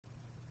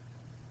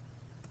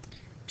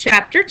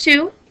Chapter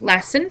 2,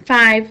 Lesson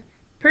 5,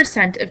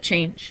 Percent of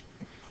Change.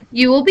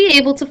 You will be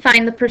able to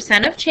find the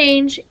percent of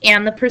change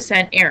and the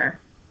percent error.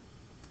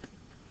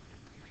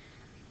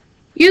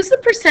 Use the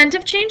percent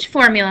of change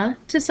formula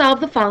to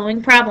solve the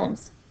following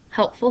problems.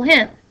 Helpful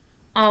hint: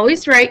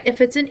 always write if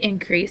it's an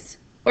increase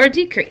or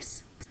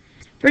decrease.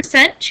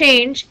 Percent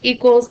change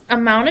equals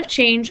amount of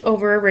change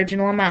over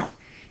original amount.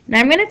 And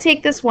I'm going to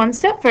take this one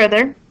step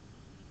further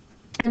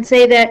and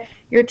say that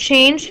your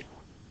change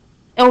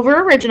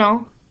over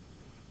original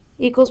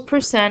equals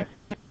percent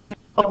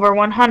over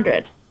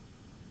 100.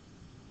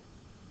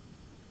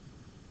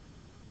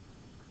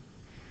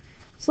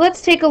 So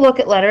let's take a look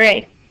at letter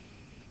A.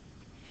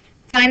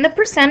 Find the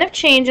percent of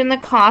change in the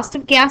cost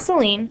of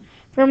gasoline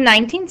from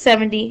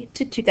 1970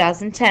 to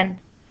 2010.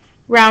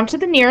 Round to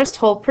the nearest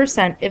whole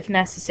percent if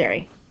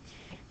necessary.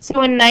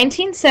 So in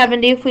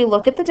 1970, if we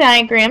look at the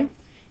diagram,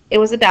 it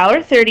was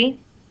 $1.30,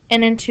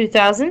 and in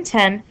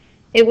 2010,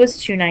 it was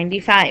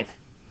 $2.95.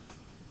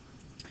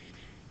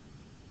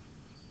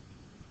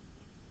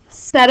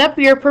 Set up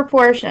your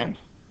proportion.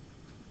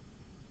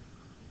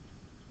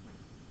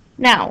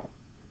 Now,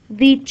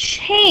 the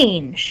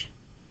change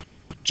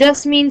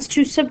just means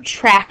to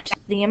subtract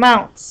the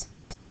amounts.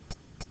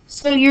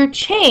 So your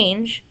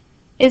change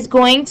is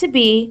going to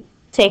be,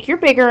 take your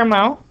bigger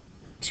amount,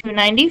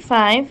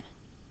 $2.95,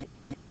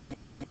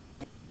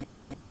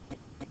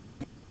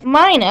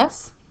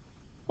 minus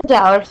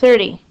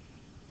 $1.30.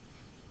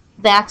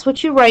 That's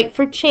what you write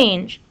for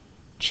change.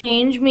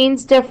 Change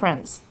means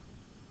difference.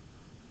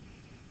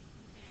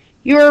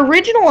 Your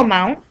original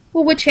amount,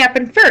 well, which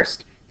happened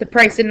first? The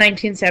price in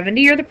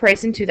 1970 or the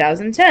price in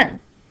 2010?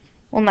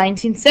 Well,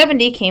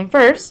 1970 came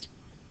first,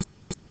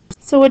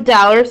 so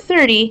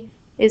 $1.30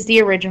 is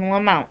the original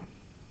amount.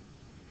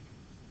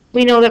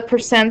 We know that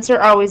percents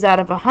are always out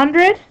of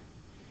 100,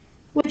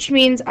 which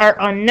means our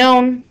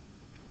unknown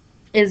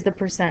is the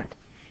percent.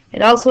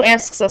 It also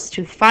asks us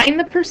to find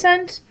the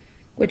percent,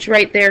 which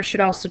right there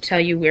should also tell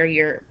you where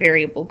your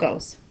variable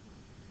goes.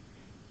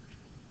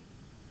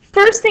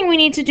 First thing we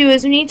need to do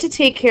is we need to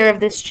take care of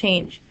this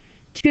change.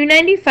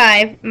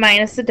 $2.95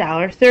 minus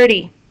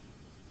 $1.30.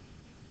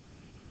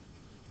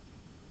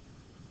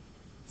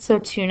 So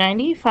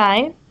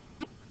 $2.95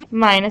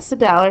 minus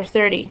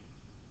 $1.30.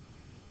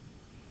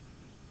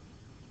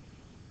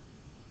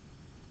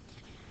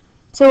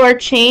 So our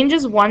change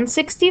is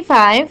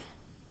 $1.65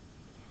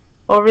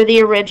 over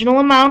the original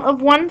amount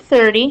of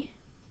 $1.30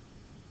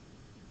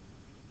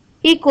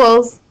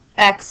 equals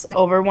x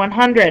over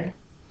 100.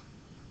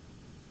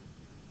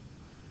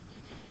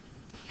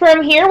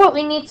 From here, what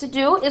we need to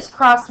do is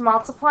cross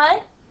multiply.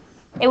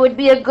 It would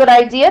be a good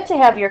idea to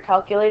have your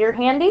calculator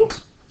handy.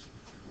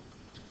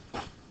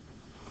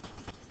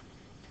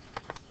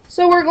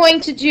 So we're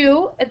going to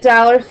do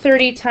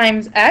 $1.30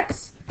 times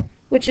x,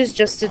 which is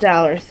just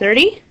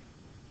 $1.30.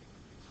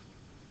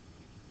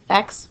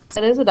 X,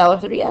 that is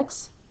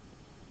 $1.30x,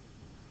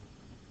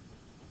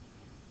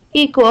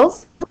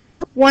 equals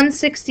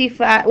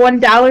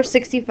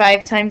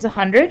 $1.65 times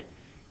 100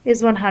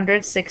 is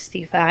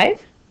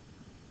 165.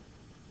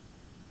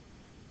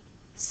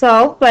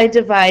 Solve by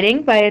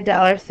dividing by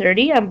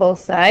 $1.30 on both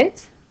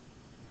sides.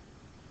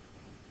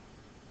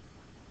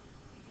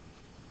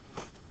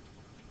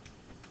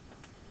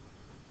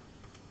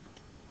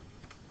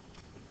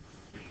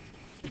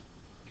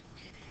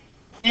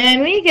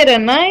 And we get a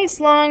nice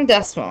long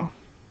decimal.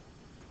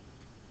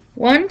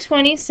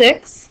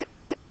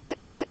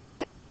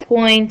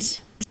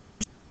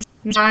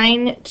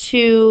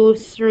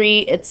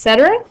 126.923,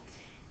 etc.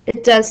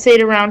 It does say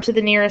to round to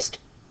the nearest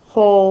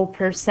whole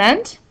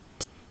percent.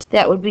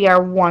 That would be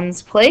our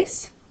ones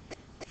place.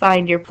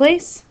 Find your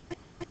place.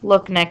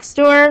 Look next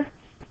door.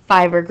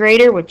 5 or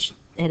greater, which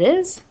it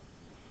is.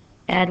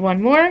 Add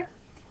one more.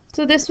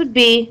 So this would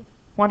be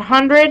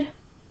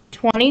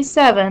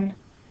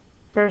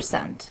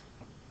 127%.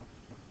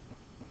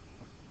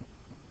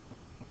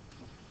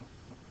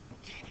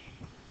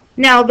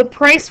 Now the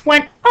price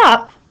went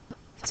up,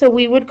 so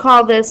we would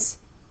call this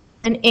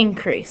an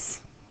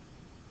increase.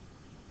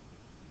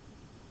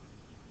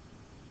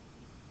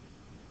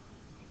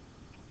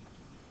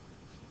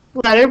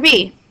 Letter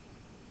B.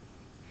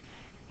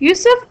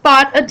 Yusuf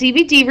bought a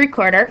DVD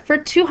recorder for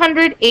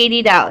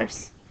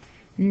 $280.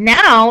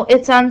 Now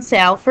it's on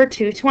sale for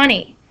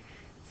 $220.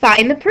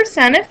 Find the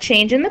percent of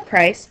change in the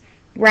price.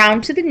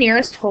 Round to the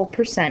nearest whole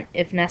percent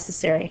if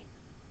necessary.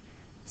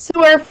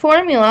 So our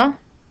formula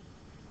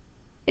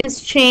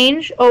is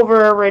change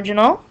over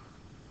original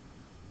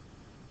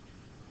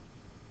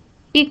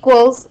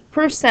equals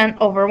percent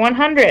over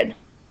 100.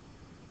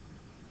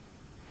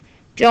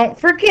 Don't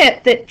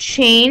forget that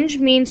change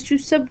means to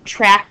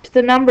subtract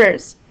the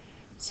numbers.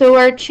 So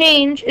our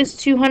change is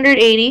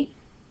 280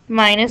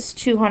 minus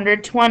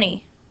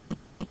 220.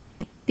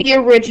 The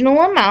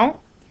original amount,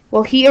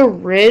 well, he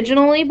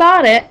originally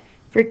bought it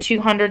for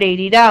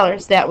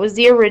 $280. That was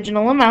the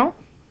original amount,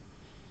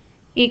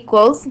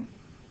 equals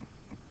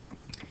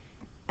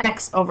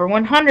x over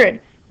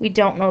 100. We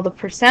don't know the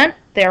percent,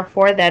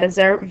 therefore that is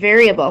our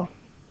variable.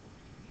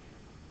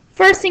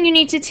 First thing you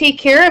need to take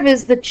care of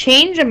is the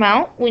change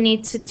amount. We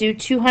need to do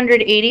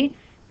 280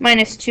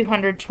 minus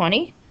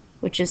 220,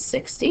 which is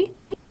 60.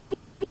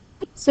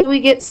 So we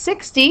get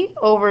 60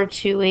 over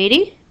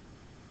 280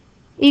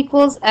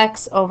 equals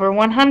x over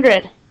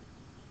 100.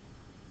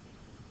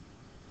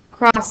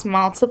 Cross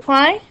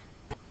multiply.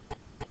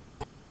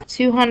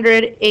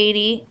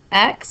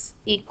 280x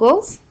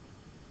equals,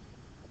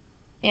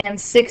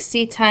 and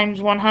 60 times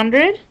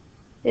 100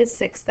 is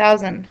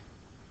 6,000.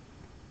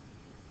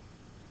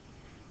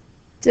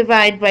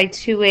 Divide by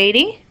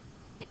 280.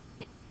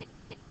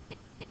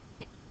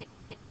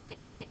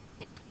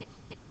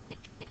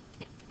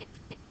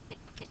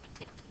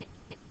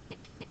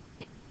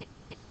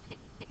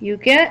 You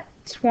get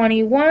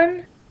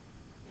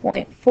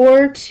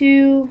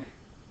 21.42,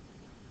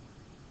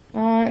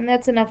 and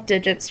that's enough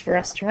digits for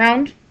us to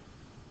round.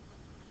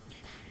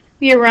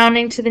 We are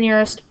rounding to the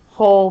nearest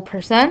whole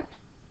percent.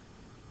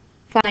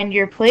 Find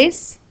your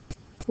place.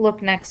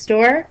 Look next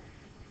door.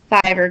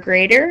 5 or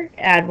greater,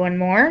 add one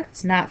more.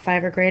 It's not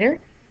 5 or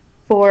greater.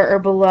 4 or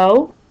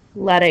below,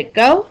 let it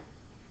go.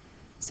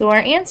 So our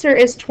answer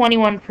is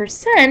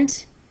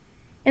 21%,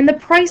 and the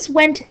price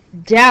went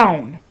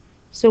down.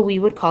 So we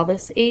would call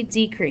this a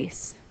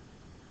decrease.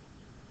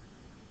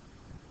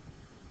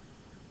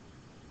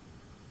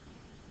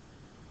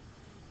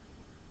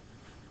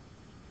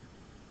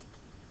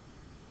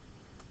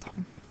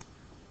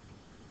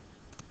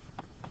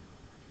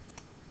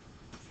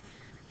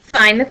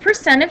 Find the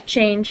percent of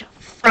change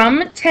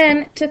from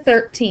 10 to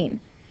 13.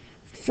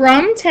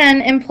 From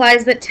 10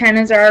 implies that 10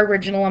 is our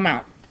original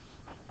amount.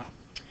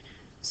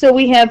 So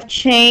we have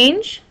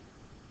change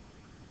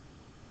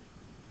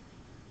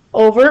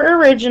over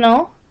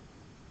original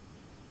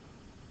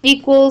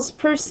equals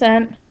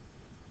percent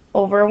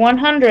over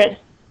 100.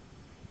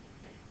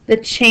 The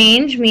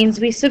change means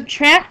we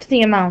subtract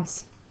the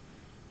amounts.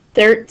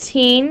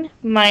 13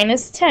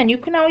 minus 10. You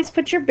can always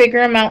put your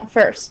bigger amount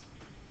first.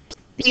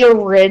 The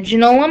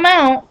original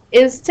amount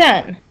is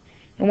 10.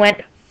 It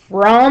went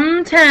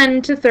from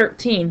 10 to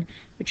 13,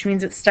 which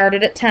means it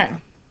started at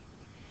 10.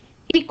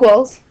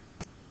 Equals,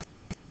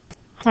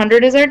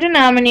 100 is our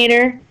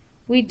denominator.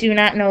 We do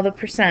not know the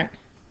percent.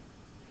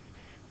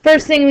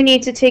 First thing we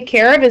need to take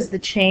care of is the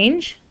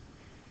change.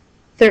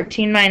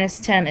 13 minus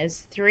 10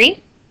 is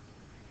 3.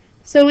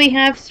 So we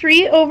have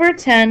 3 over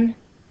 10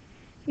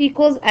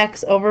 equals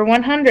x over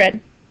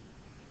 100.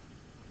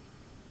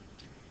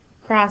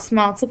 Cross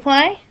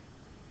multiply.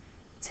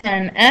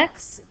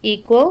 10x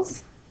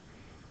equals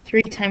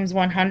 3 times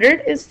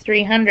 100 is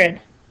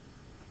 300.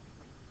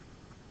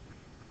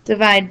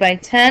 Divide by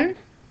 10.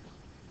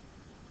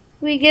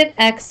 We get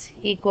x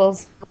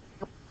equals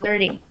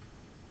 30.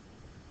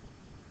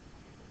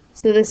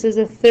 So this is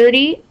a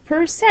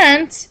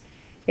 30%.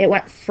 It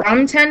went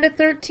from 10 to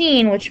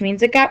 13, which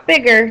means it got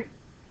bigger.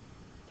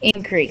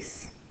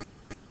 Increase.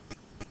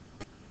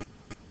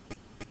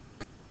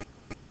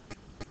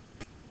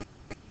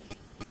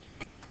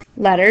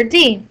 Letter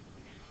D.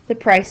 The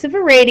price of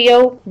a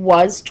radio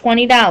was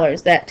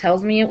 $20. That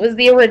tells me it was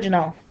the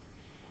original.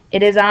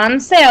 It is on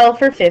sale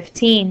for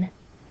 $15.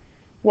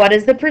 What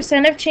is the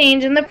percent of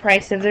change in the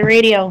price of the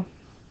radio?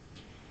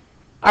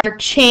 Our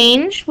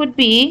change would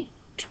be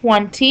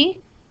 20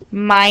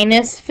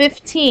 minus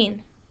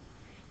 15.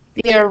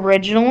 The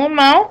original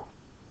amount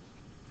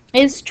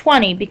is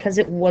 20 because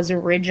it was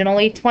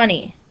originally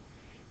 20.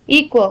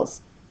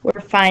 Equals,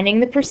 we're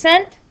finding the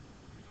percent,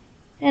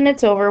 and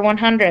it's over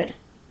 100.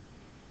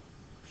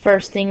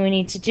 First thing we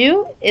need to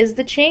do is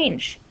the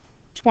change.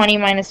 20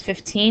 minus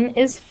 15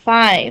 is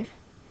 5.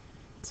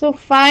 So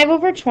 5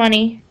 over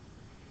 20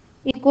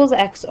 equals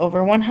x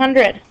over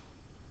 100.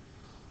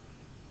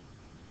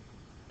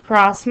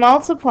 Cross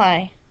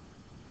multiply.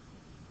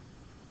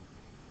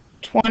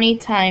 20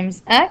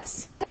 times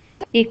x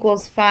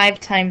equals 5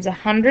 times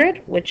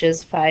 100, which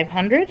is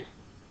 500.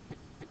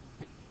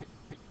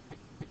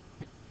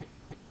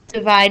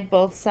 Divide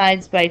both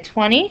sides by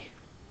 20.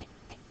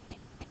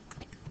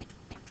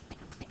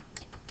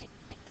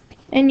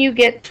 And you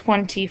get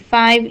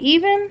 25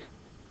 even.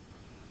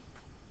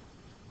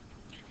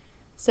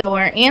 So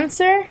our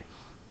answer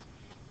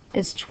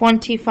is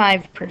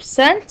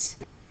 25%.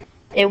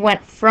 It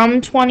went from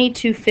 20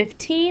 to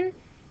 15.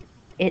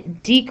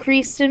 It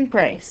decreased in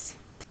price.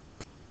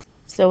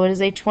 So it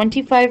is a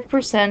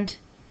 25%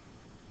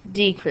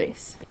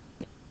 decrease.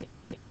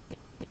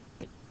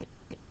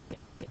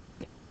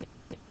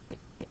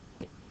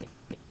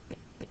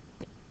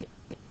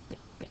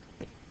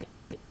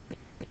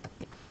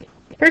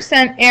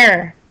 Percent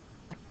error.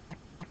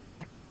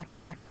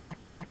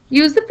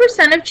 Use the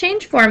percent of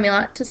change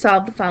formula to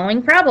solve the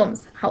following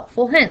problems.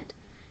 Helpful hint.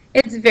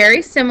 It's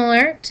very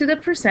similar to the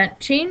percent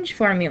change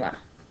formula.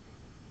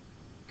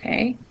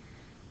 Okay.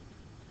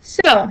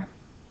 So,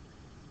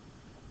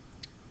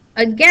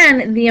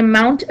 again, the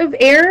amount of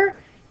error,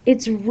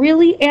 it's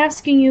really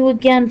asking you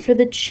again for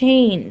the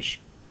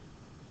change.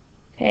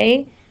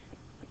 Okay.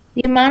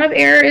 The amount of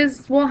error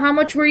is, well, how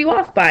much were you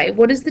off by?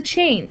 What is the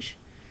change?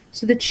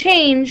 So the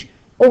change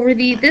over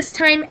the, this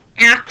time,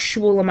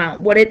 actual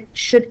amount, what it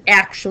should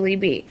actually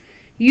be.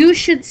 you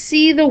should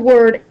see the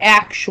word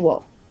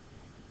actual.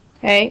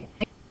 Okay?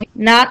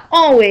 Not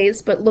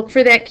always, but look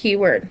for that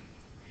keyword.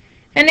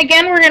 And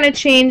again, we're going to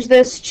change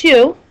this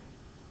to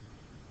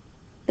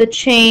the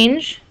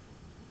change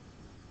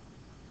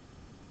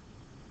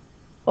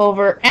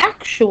over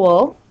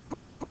actual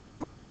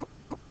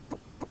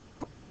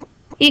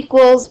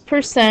equals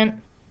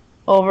percent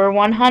over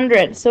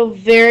 100. So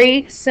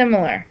very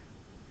similar.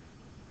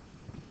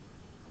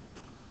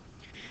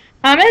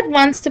 Ahmed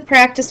wants to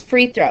practice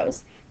free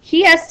throws.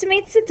 He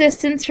estimates the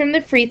distance from the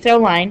free throw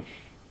line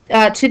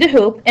to the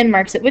hoop and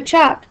marks it with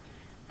chalk.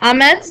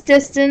 Ahmed's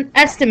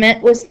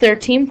estimate was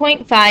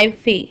 13.5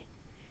 feet.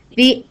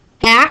 The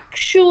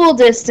actual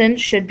distance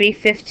should be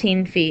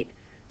 15 feet.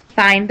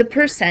 Find the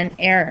percent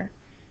error.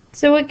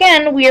 So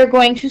again, we are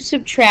going to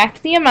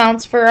subtract the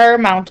amounts for our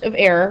amount of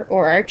error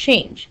or our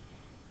change.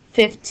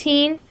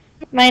 15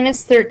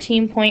 minus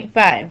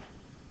 13.5.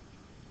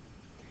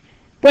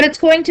 But it's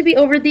going to be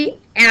over the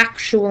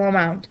actual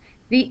amount.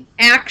 The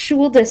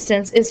actual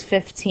distance is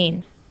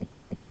 15.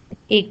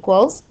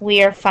 Equals,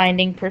 we are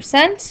finding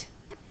percent,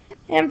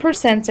 and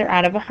percents are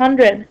out of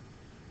 100.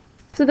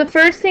 So the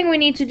first thing we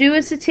need to do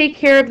is to take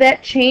care of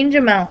that change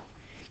amount.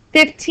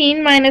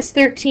 15 minus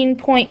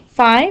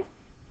 13.5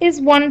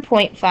 is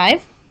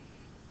 1.5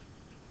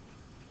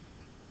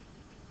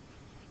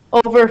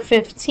 over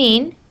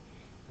 15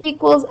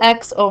 equals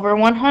x over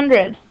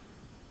 100.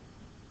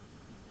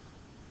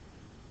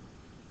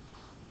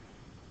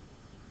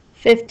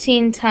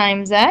 15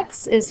 times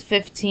x is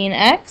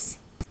 15x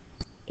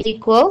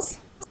equals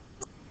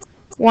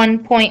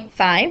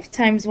 1.5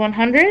 times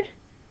 100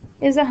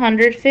 is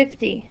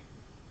 150.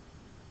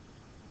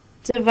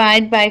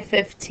 Divide by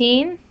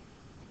 15.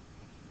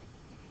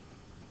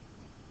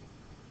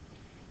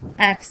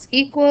 X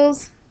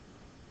equals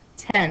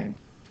 10.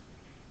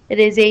 It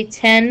is a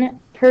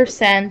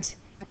 10%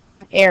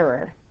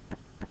 error.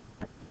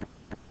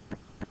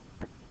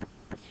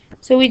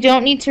 So we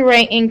don't need to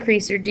write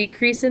increase or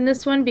decrease in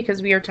this one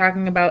because we are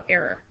talking about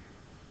error.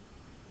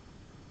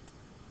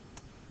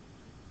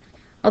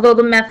 Although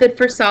the method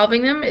for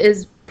solving them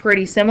is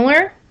pretty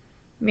similar,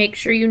 make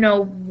sure you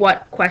know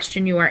what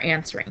question you are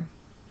answering.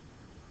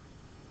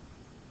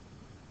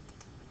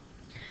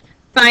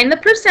 Find the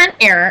percent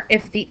error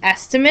if the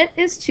estimate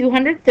is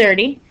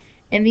 230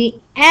 and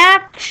the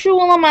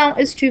actual amount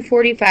is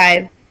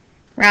 245.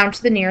 Round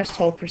to the nearest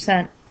whole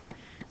percent.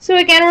 So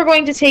again, we're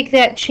going to take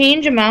that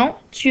change amount,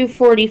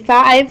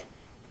 245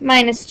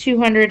 minus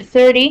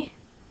 230.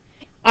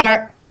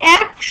 Our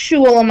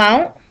actual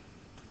amount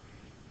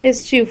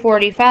is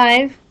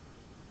 245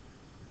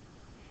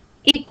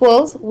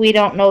 equals, we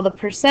don't know the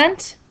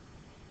percent,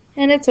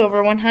 and it's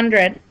over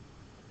 100.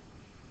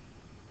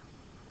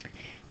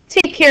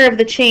 Take care of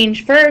the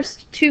change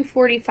first.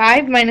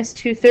 245 minus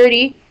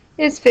 230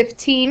 is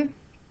 15.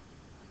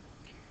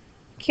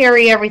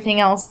 Carry everything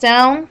else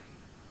down.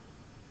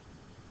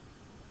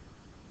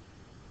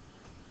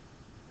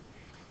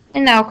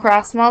 And now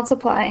cross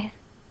multiply.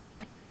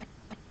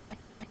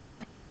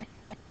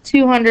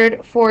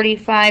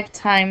 245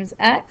 times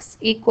x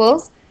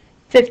equals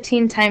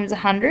 15 times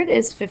 100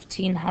 is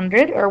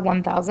 1500 or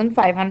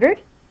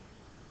 1500.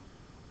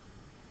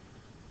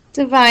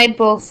 Divide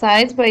both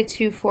sides by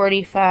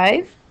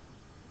 245.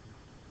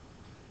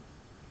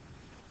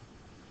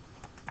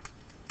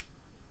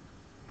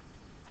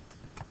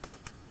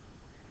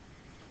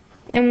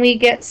 And we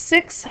get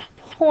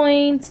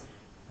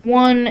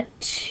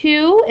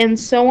 6.12 and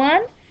so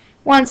on.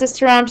 Wants us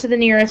to round to the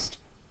nearest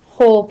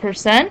whole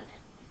percent.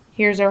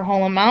 Here's our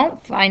whole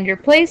amount. Find your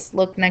place.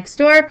 Look next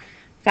door.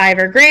 5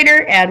 or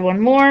greater. Add one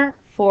more.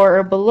 4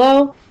 or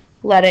below.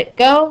 Let it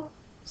go.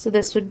 So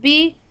this would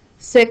be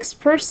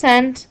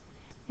 6%.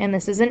 And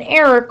this is an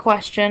error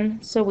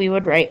question, so we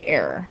would write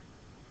error.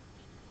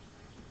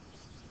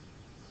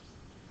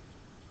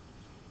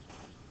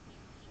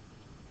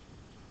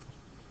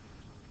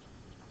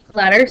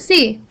 Letter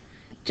C.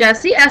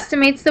 Jessie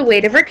estimates the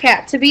weight of her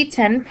cat to be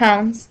 10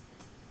 pounds.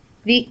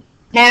 The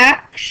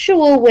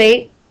actual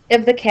weight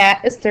of the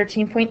cat is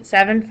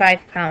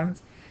 13.75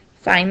 pounds.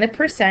 Find the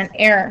percent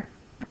error.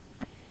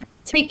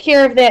 Take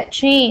care of that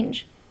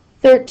change.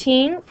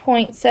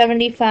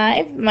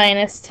 13.75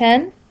 minus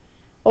 10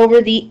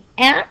 over the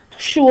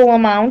actual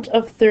amount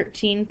of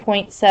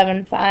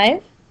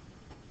 13.75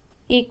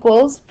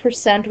 equals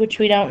percent, which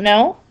we don't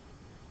know,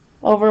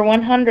 over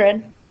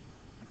 100.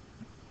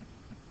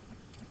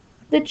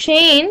 The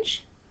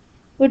change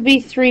would be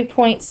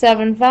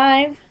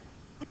 3.75.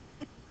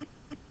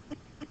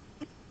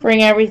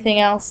 Bring everything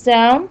else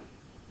down.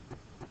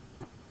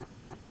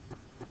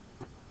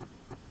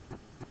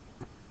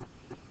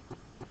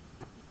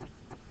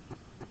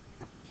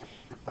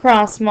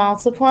 Cross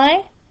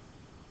multiply.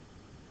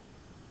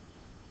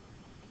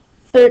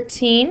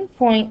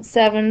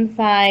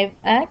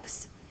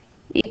 13.75x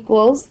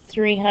equals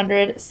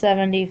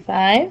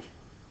 375.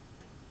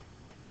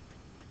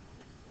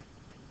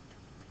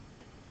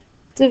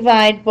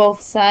 Divide both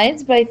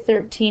sides by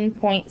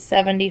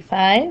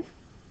 13.75.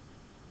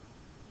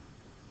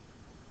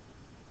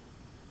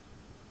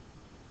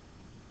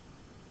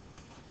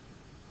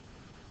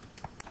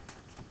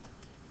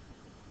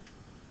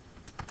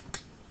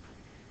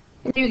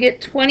 You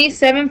get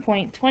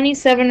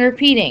 27.27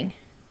 repeating.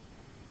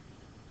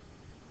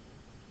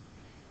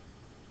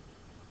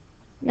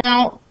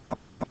 Now,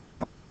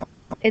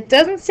 it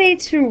doesn't say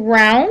to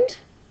round,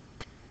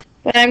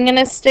 but I'm going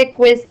to stick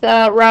with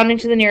rounding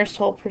to the nearest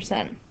whole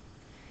percent.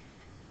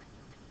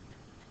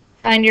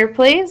 Find your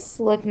place,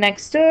 look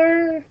next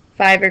door,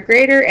 5 or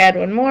greater, add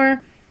one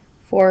more,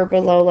 4 or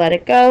below, let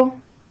it go.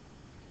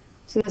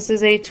 So this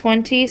is a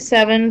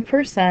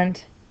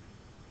 27%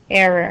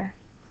 error.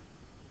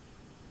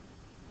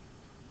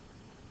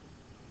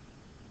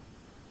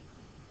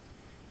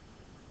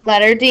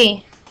 Letter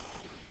D.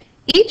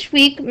 Each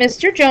week,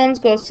 Mr. Jones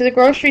goes to the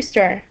grocery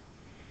store.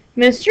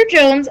 Mr.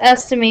 Jones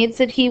estimates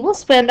that he will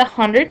spend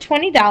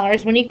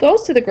 $120 when he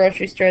goes to the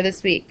grocery store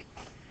this week.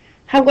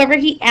 However,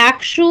 he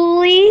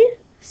actually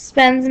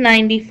spends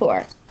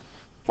 $94.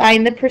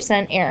 Find the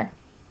percent error.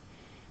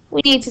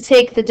 We need to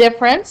take the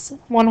difference,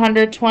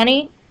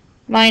 120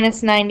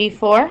 minus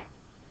 94,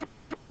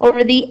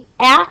 over the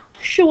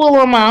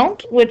actual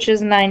amount, which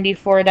is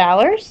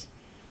 $94.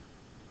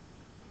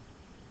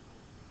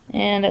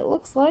 And it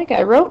looks like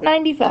I wrote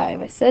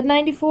 95. I said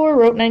 94,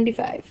 wrote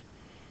 95.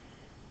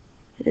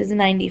 It is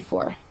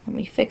 94. Let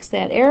me fix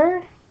that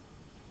error.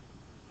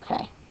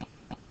 Okay.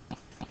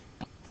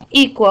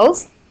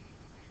 Equals,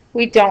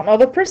 we don't know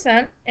the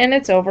percent, and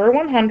it's over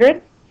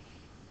 100.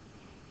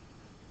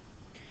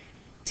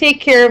 Take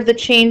care of the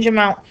change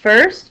amount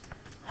first.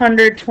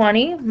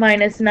 120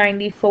 minus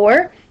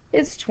 94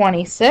 is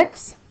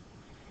 26.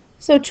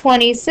 So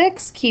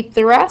 26, keep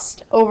the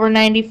rest, over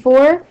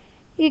 94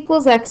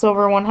 equals x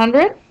over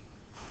 100.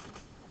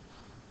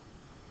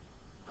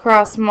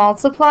 Cross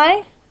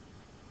multiply.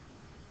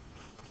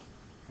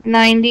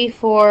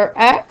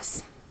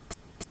 94x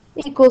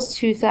equals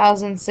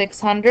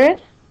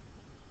 2,600.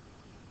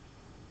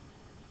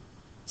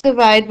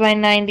 Divide by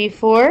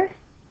 94.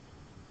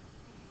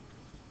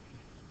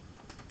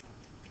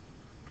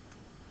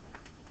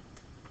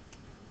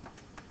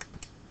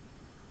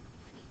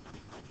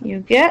 You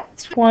get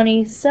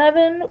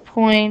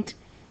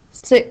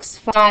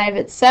 27.65,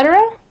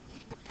 etc.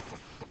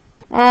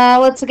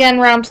 Let's again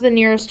round to the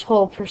nearest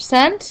whole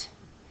percent.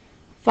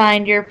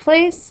 Find your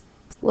place.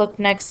 Look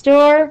next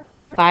door.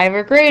 5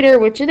 or greater,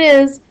 which it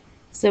is.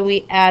 So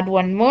we add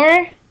one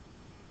more.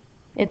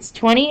 It's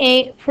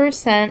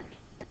 28%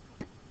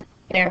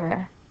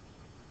 error.